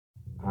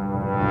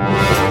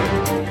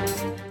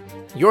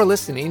You're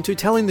listening to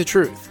Telling the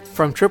Truth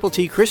from Triple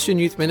T Christian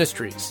Youth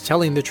Ministries,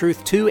 telling the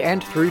truth to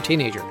and through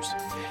teenagers.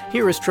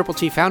 Here is Triple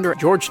T founder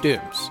George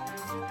Dooms.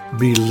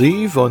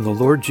 Believe on the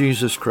Lord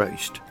Jesus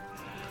Christ.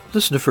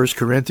 Listen to 1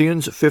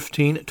 Corinthians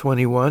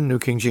 15:21, New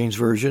King James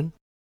Version.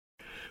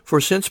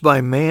 For since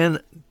by man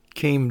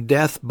came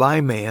death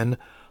by man,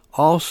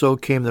 also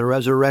came the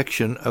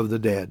resurrection of the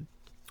dead.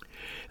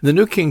 In the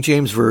New King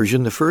James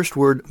Version, the first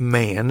word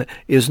man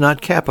is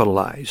not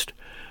capitalized,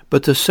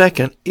 but the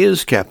second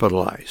is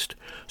capitalized.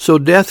 So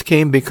death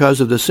came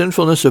because of the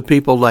sinfulness of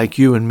people like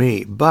you and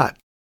me, but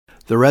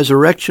the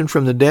resurrection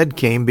from the dead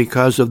came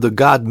because of the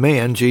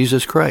God-man,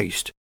 Jesus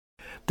Christ.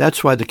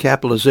 That's why the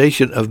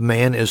capitalization of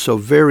man is so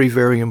very,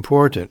 very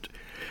important.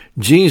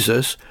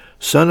 Jesus,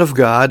 Son of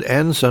God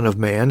and Son of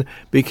Man,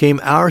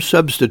 became our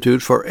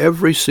substitute for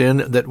every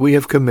sin that we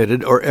have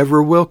committed or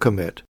ever will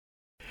commit.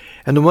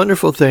 And the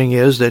wonderful thing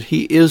is that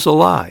he is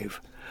alive.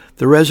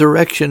 The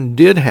resurrection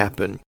did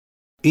happen.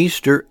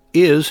 Easter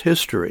is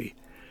history.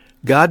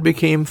 God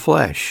became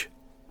flesh,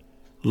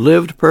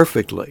 lived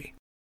perfectly,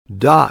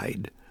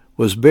 died,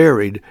 was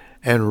buried,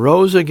 and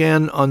rose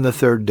again on the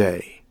third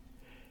day.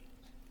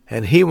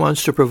 And he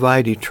wants to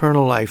provide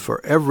eternal life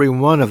for every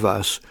one of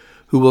us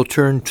who will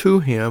turn to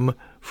him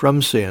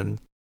from sin,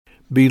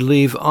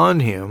 believe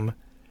on him,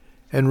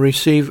 and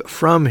receive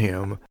from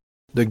him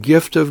the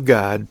gift of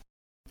God,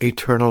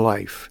 eternal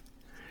life.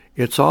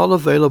 It's all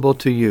available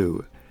to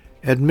you.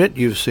 Admit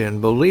you've sinned,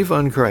 believe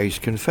on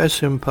Christ, confess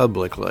him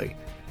publicly.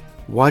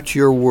 Watch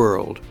your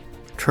world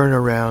turn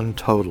around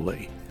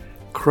totally.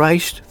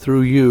 Christ,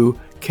 through you,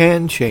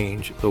 can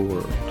change the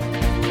world.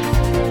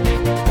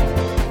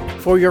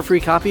 For your free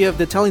copy of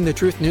the Telling the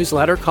Truth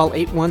newsletter, call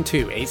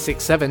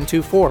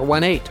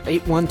 812-867-2418,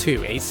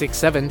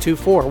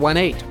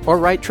 812-867-2418, or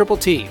write Triple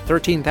T,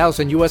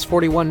 13,000 U.S.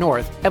 41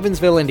 North,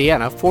 Evansville,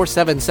 Indiana,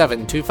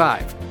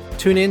 47725.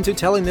 Tune in to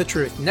Telling the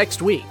Truth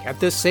next week at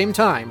this same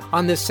time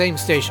on this same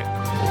station.